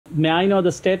May I know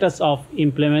the status of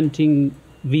implementing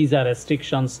visa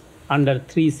restrictions under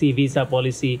 3C visa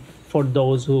policy for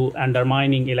those who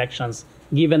undermining elections,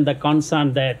 given the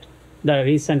concern that the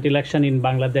recent election in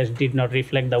Bangladesh did not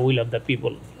reflect the will of the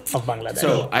people of Bangladesh?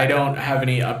 So I don't have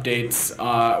any updates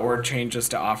or changes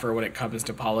to offer when it comes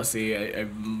to policy.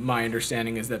 My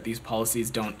understanding is that these policies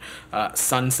don't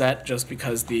sunset just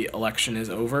because the election is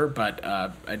over, but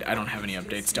I don't have any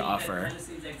updates to offer.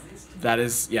 That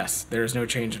is, yes, there is no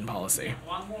change in policy.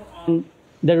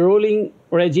 The ruling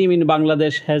regime in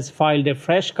Bangladesh has filed a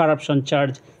fresh corruption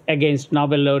charge against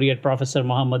Nobel laureate Professor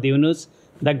Muhammad Yunus.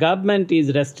 The government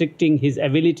is restricting his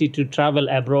ability to travel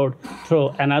abroad through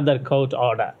another court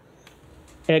order.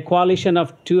 A coalition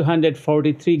of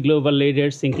 243 global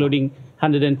leaders, including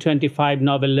 125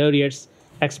 Nobel laureates,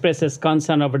 expresses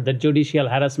concern over the judicial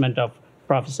harassment of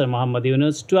Professor Muhammad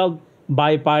Yunus. 12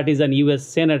 bipartisan U.S.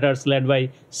 senators, led by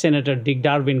Senator Dick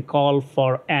Durbin, call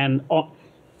for an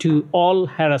to all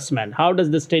harassment. How does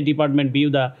the State Department view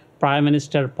the Prime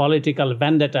Minister's political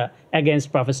vendetta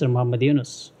against Professor Muhammad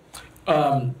Yunus?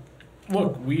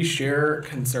 Look, we share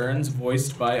concerns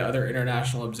voiced by other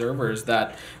international observers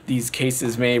that these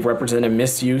cases may represent a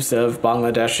misuse of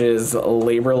Bangladesh's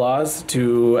labor laws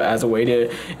as a way to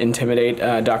intimidate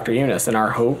Dr. Yunus. And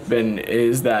our hope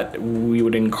is that we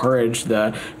would encourage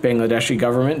the Bangladeshi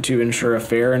government to ensure a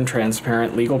fair and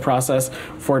transparent legal process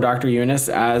for Dr. Yunus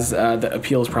as the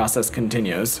appeals process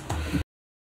continues.